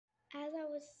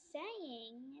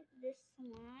this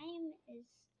slime is...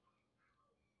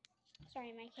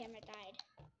 Sorry, my camera died.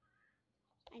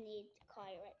 I need to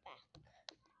call you right back.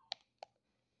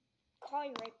 Call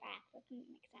you right back. That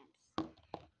doesn't make sense.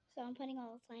 So I'm putting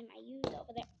all the slime I used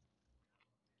over there.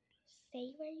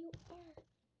 Stay where you are.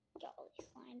 Get all these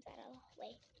slimes out of the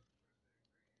way.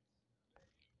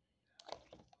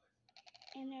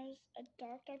 And there's a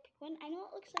dark pink one. I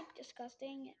know it looks like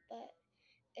disgusting, but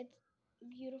it's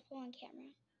beautiful on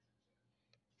camera.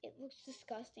 It looks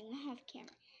disgusting off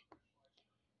camera.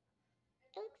 It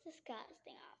looks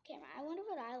disgusting off camera. I wonder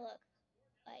what I look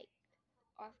like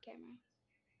off camera.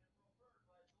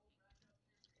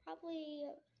 Probably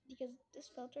because this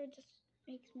filter just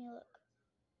makes me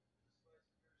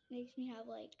have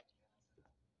like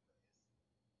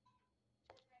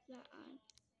that on.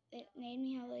 It made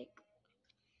me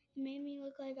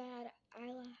look like I had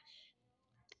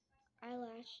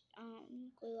eyelash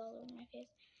glue all over my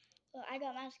face. So I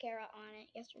got mascara on it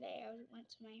yesterday. I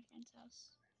went to my friend's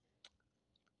house,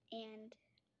 and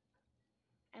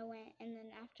then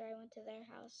after I went to their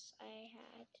house, I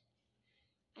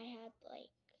had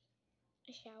like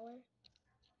a shower,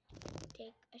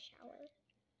 take a shower,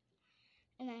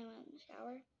 and then I went in the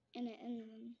shower, and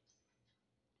then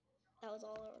that was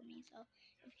all over me. So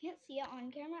if you can't see it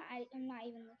on camera, I'm not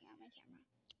even looking at my camera.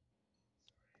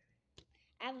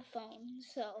 I have a phone,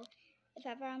 so if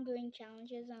ever I'm doing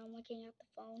challenges and I'm looking at the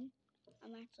phone,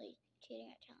 I'm actually cheating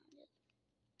at challenges.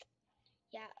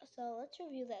 Yeah, so let's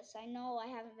review this. I know I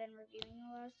haven't been reviewing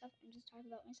a lot of stuff. I'm just talking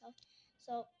about myself.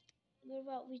 So what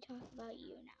about we talk about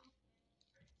you now?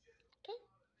 Okay.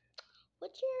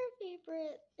 What's your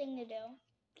favorite thing to do?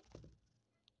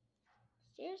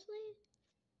 Seriously?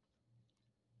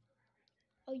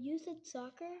 Oh, you said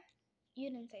soccer?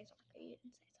 You didn't say soccer.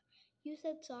 You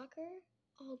said soccer?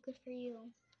 Oh, good for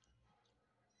you.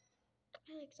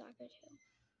 I like soccer too.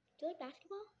 Do you like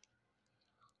basketball?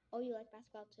 Oh, you like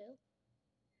basketball too?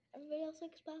 Everybody else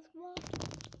likes basketball?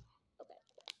 Okay.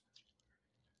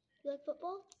 You like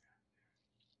football?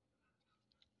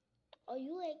 Oh,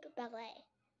 you like ballet.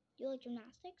 You like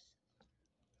gymnastics?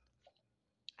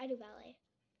 I do ballet.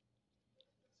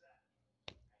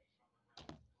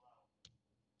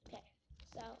 Okay,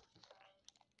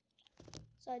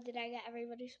 so did I get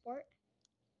everybody's sport?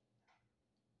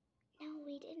 No,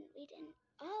 we didn't.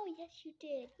 Oh, yes, you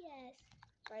did. Yes.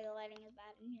 Sorry, the lighting is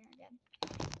bad in here again.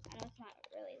 I know it's not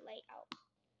really light out. Do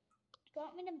you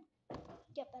want me to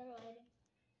get better lighting?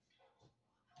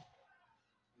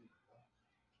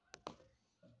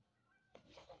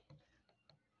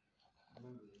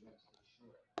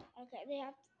 Okay,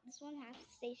 this one has to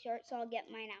stay short, so I'll get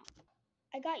mine out.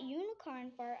 I got unicorn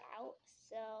fart out,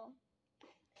 so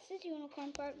this is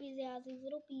unicorn fart because it has these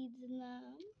little beads in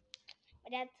them. My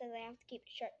dad says I have to keep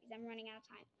it short because I'm running out of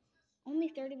time.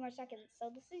 Only 30 more seconds. So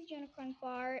this is unicorn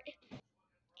fart.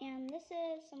 And this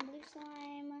is some blue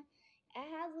slime. It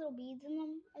has little beads in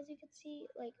them, as you can see,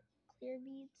 like clear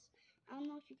beads. I don't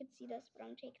know if you can see this, but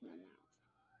I'm taking them out.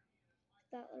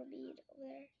 That little bead over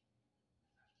there.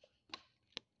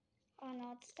 Oh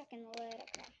no, it's stuck in the lid.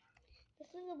 Okay. This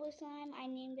is a blue slime. I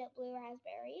named it Blue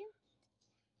Raspberry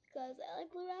because I like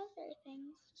blue raspberry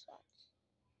things. Just watch.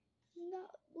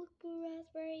 Not look blue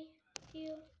raspberry to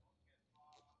you.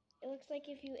 It looks like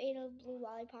if you ate a blue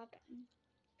lollipop and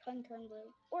tongue turned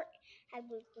blue, or had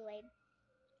blue Kool-Aid.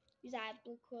 Because I had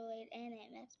blue Kool-Aid and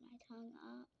it messed my tongue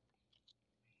up.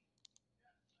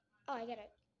 Oh, I gotta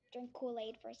drink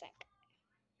Kool-Aid for a sec.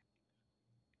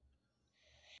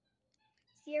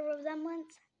 See a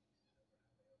resemblance?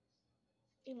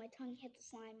 Ew, my tongue hit the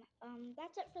slime.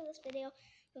 That's it for this video.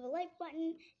 Leave a like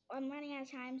button. I'm running out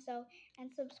of time,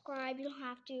 and subscribe. You don't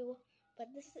have to,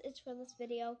 but this is for this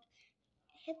video.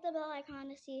 Hit the bell icon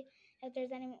to see if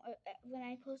there's any when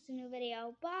I post a new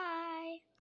video. Bye.